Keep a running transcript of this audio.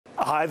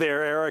Hi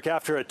there, Eric.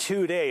 After a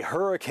two-day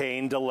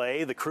hurricane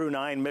delay, the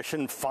Crew-9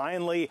 mission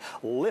finally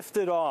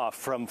lifted off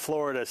from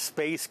Florida's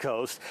Space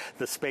Coast.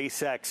 The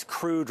SpaceX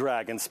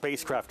Crew-Dragon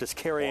spacecraft is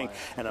carrying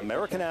an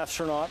American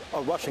astronaut,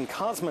 a Russian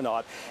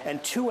cosmonaut,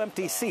 and 2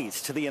 empty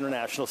seats to the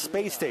International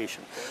Space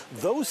Station.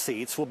 Those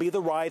seats will be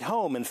the ride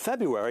home in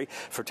February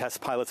for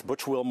test pilots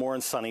Butch and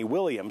Suni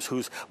Williams,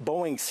 whose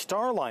Boeing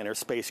Starliner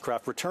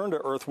spacecraft returned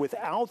to Earth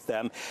without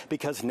them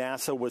because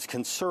NASA was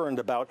concerned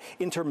about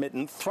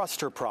intermittent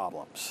thruster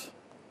problems.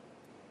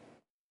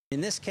 In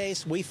this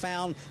case, we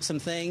found some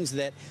things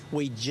that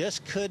we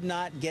just could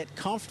not get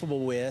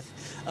comfortable with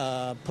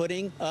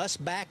putting us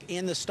back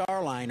in the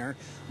Starliner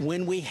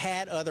when we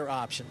had other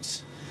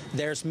options.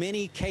 There's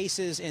many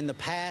cases in the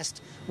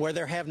past where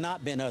there have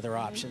not been other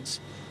options.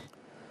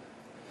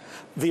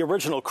 The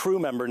original crew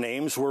member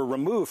names were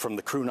removed from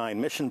the Crew-9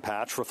 mission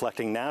patch,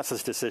 reflecting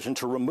NASA's decision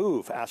to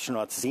remove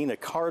astronauts Zena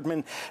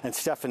Cardman and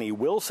Stephanie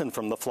Wilson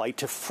from the flight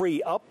to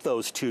free up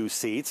those 2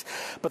 seats.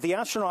 But the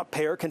astronaut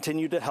pair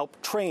continued to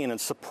help train and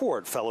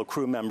support fellow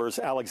crew members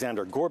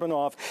Alexander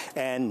Gorbanov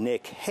and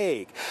Nick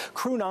Hague.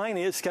 Crew-9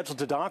 is scheduled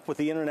to dock with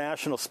the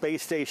International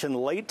Space Station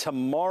late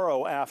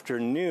tomorrow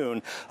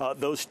afternoon.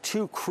 Those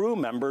 2 crew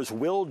members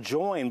will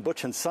join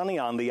Butch and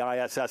Suni on the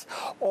ISS.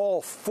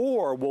 All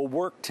 4 will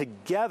work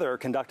together,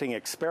 conducting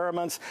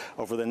experiments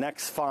over the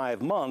next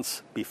 5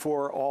 months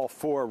before all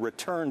 4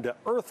 return to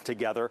Earth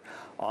together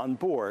on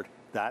board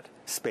that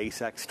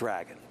SpaceX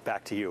Dragon.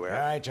 Back to you, Eric.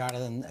 All right,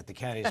 Jonathan, at the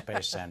Kennedy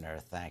Space Center.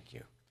 Thank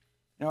you.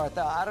 You know,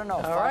 I don't know,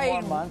 all 5 right.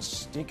 more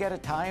months, do you get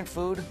Italian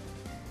food?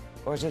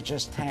 Or is it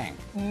just Tang?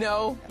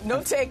 No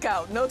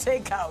takeout, no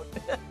takeout.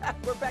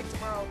 We're back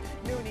tomorrow,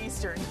 noon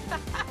Eastern.